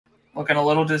looking a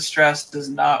little distressed, does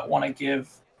not want to give,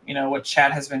 what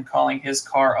chat has been calling his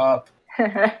car up.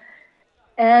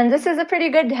 And this is a pretty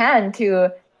good hand to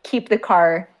keep the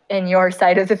car in your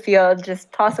side of the field.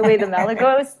 Just toss away the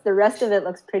Malagos. The rest of it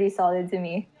looks pretty solid to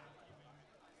me.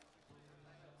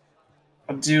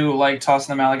 I do like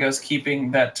tossing the Malagos,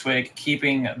 keeping that Twig,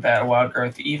 keeping that Wild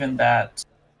Growth, even that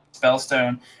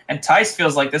Spellstone. And Thijs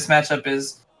feels like this matchup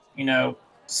is,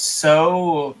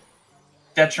 so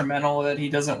detrimental that he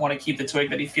doesn't want to keep the Twig,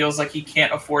 that he feels like he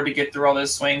can't afford to get through all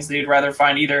those swings, that he'd rather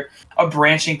find either a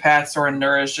Branching Paths or a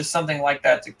Nourish, just something like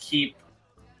that to keep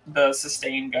the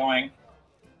sustain going.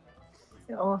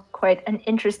 So quite an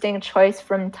interesting choice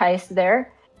from Thijs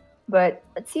there. But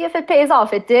let's see if it pays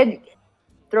off. It did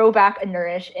throw back a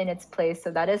Nourish in its place,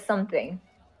 so that is something.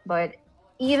 But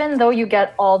even though you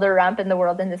get all the ramp in the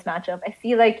world in this matchup, I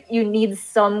feel like you need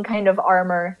some kind of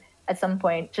armor at some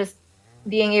point. Just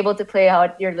being able to play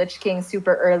out your Lich King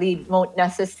super early won't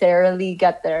necessarily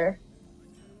get there.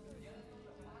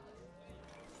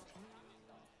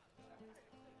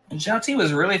 And Zhao T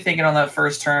was really thinking on that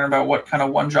first turn about what kind of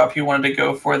one-drop he wanted to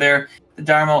go for there. The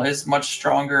Dynamo is much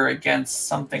stronger against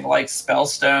something like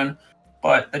Spellstone,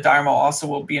 but the Dynamo also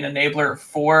will be an enabler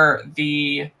for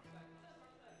the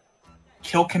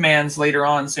kill commands later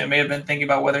on, so he may have been thinking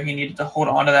about whether he needed to hold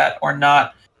on to that or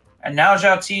not. And now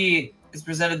Zhao T is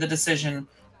presented the decision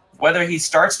whether he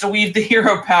starts to weave the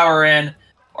hero power in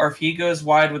or if he goes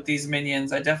wide with these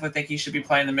minions. I definitely think he should be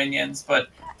playing the minions, but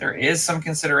there is some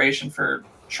consideration for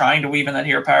trying to weave in that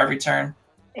hero power every turn.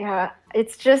 Yeah,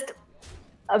 it's just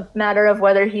a matter of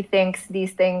whether he thinks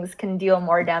these things can deal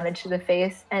more damage to the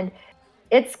face. And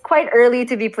it's quite early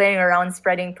to be playing around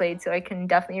spreading plate, so I can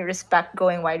definitely respect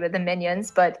going wide with the minions.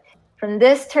 But from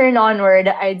this turn onward,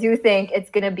 I do think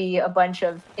it's going to be a bunch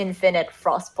of infinite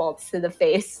Frost Bolts to the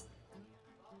face.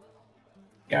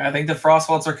 Yeah, I think the Frost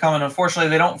Bolts are coming. Unfortunately,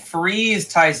 they don't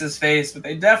freeze Thijs' face, but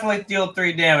they definitely deal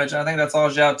 3 damage. And I think that's all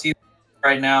Zhao T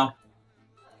right now.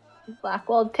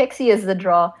 Blackwalled Pixie is the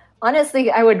draw.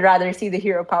 Honestly, I would rather see the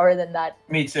hero power than that.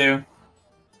 Me too.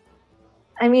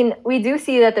 I mean, we do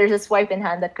see that there's a swipe in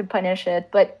hand that could punish it,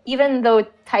 but even though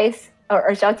Thijs or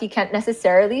Zhao T can't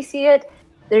necessarily see it,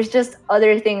 there's just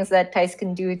other things that Thijs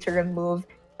can do to remove,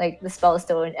 like the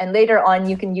Spellstone. And later on,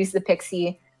 you can use the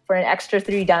Pixie for an extra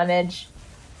 3 damage.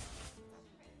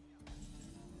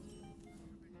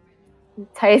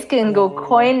 Thijs can go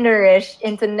coin Nourish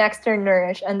into next turn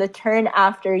Nourish and the turn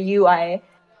after UI.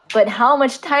 But how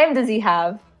much time does he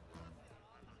have?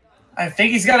 I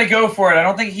think he's got to go for it. I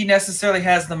don't think he necessarily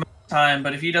has the most time,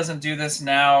 but if he doesn't do this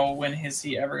now, when is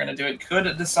he ever going to do it?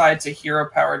 Could decide to hero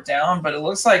power down, but it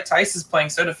looks like Thijs is playing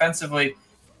so defensively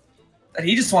that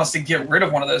he just wants to get rid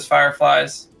of one of those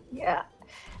Fireflies. Yeah.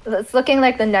 It's looking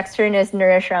like the next turn is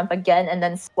Nourish Ramp again and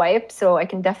then Swipe, so I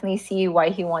can definitely see why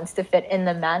he wants to fit in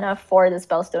the mana for the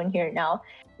Spellstone here now.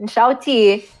 And Zhao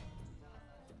T,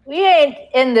 we ain't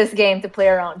in this game to play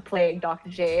around Plague, Dr.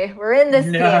 J. We're in this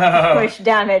game to push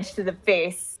damage to the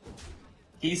face.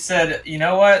 He said, you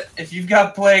know what? If you've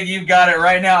got Plague, you've got it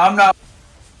right now.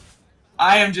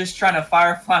 I am just trying to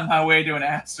Firefly my way to an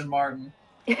Aston Martin.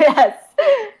 Yes.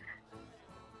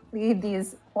 Lead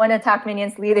these 1-attack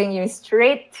minions leading you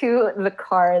straight to the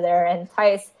car there. And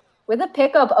Thijs, with a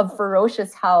pickup of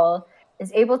Ferocious Howl,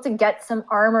 is able to get some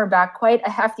armor back, quite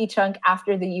a hefty chunk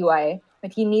after the UI.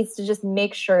 But he needs to just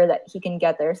make sure that he can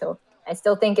get there. So I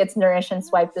still think it's Nourish and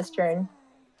Swipe this turn.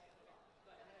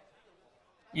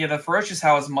 Yeah, the Ferocious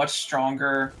Howl is much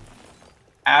stronger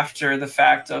after the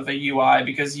fact of a UI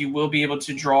because you will be able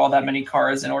to draw that many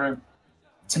cards in order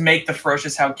to make the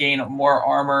Ferocious Howl gain more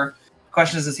armor. The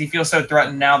question is, does he feel so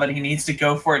threatened now that he needs to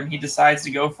go for it, and he decides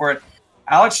to go for it?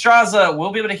 Alex Straza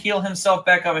will be able to heal himself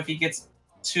back up if he gets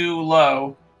too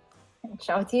low.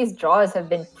 Zhao T's draws have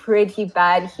been pretty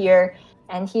bad here,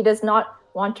 and he does not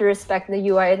want to respect the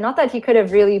UI. Not that he could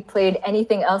have really played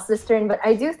anything else this turn, but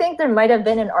I do think there might have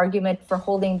been an argument for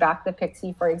holding back the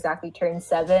Pixie for exactly turn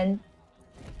 7.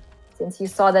 Since you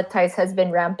saw that Thijs has been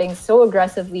ramping so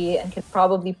aggressively and could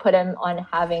probably put him on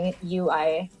having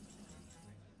UI.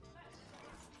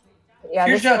 Yeah,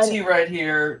 here's Zhao T right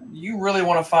here. You really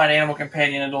want to find Animal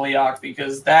Companion into Leok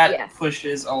because that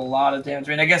pushes a lot of damage.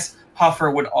 I mean, I guess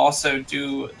Puffer would also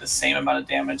do the same amount of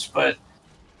damage, but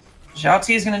Zhao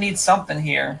T is going to need something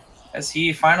here as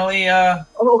he finally started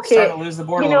to lose the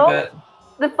board a little bit.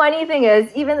 The funny thing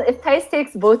is, even if Thijs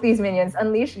takes both these minions,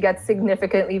 Unleash gets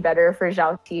significantly better for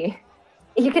Zhao T.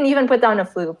 He can even put down a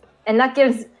Floop, and that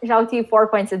gives Zhao T 4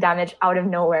 points of damage out of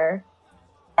nowhere.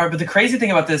 All right, but the crazy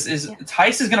thing about this is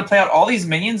Thijs is going to play out all these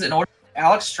minions in order to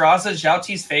Alex Straza Zhao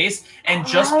T's face and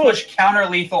just push counter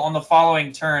lethal on the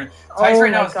following turn. Thijs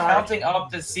right now is counting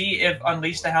up to see if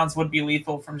Unleash the Hounds would be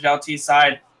lethal from Zhao T's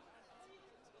side.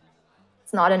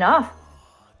 It's not enough.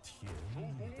 I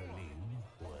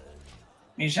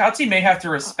mean, Zhao T may have to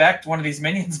respect one of these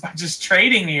minions by just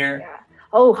trading here. Yeah.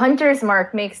 Oh, Hunter's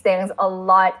Mark makes things a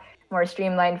lot more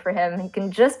streamlined for him. He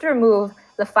can just remove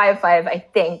the 5/5, I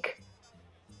think.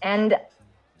 And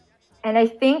I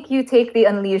think you take the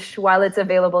Unleash while it's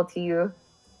available to you.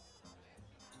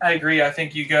 I agree. I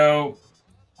think you go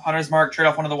Hunter's Mark, trade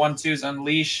off one of the 1/2s,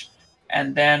 Unleash,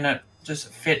 and then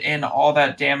just fit in all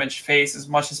that damage face as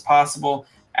much as possible,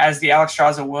 as the Alex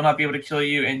Straza will not be able to kill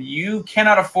you, and you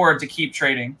cannot afford to keep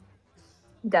trading.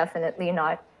 Definitely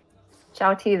not.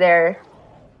 Zhao T there.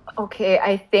 Okay,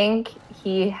 I think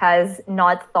he has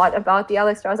not thought about the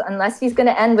Alex Straza unless he's going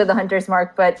to end with the Hunter's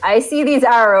Mark, but I see these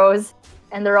arrows,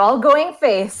 and they're all going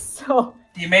face, so...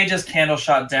 He may just candle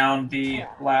shot down the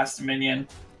last minion.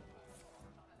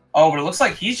 Oh, but it looks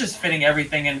like he's just fitting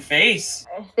everything in face.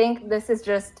 I think this is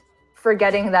just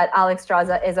forgetting that Alex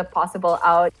Straza is a possible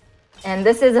out. And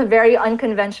this is a very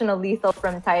unconventional lethal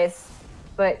from Thijs.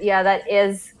 But yeah, that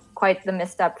is quite the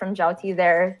misstep from Zhao T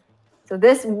there. So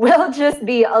this will just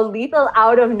be a lethal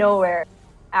out of nowhere,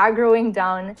 aggroing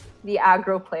down the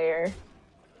aggro player.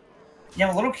 Yeah,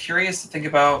 I'm a little curious to think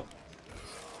about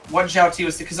what Zhao T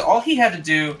was, because all he had to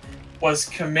do was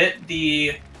commit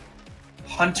the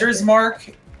Hunter's Mark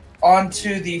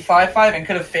onto the 5/5 and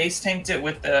could have face tanked it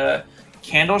with the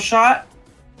candle shot,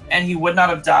 and he would not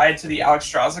have died to the Alex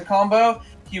Straza combo.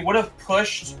 He would have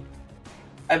pushed,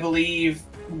 I believe,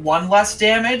 1 less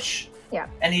damage. Yeah.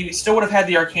 And he still would have had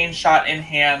the arcane shot in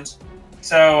hand.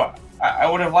 So I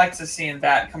would have liked to seen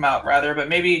that come out rather, but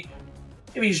maybe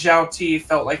Zhao T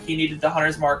felt like he needed the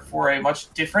Hunter's Mark for a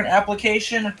much different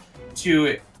application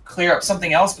to clear up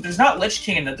something else, but there's not Lich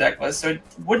King in the deck list, so it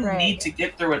wouldn't need to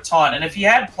get through a ton. And if he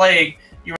had Plague,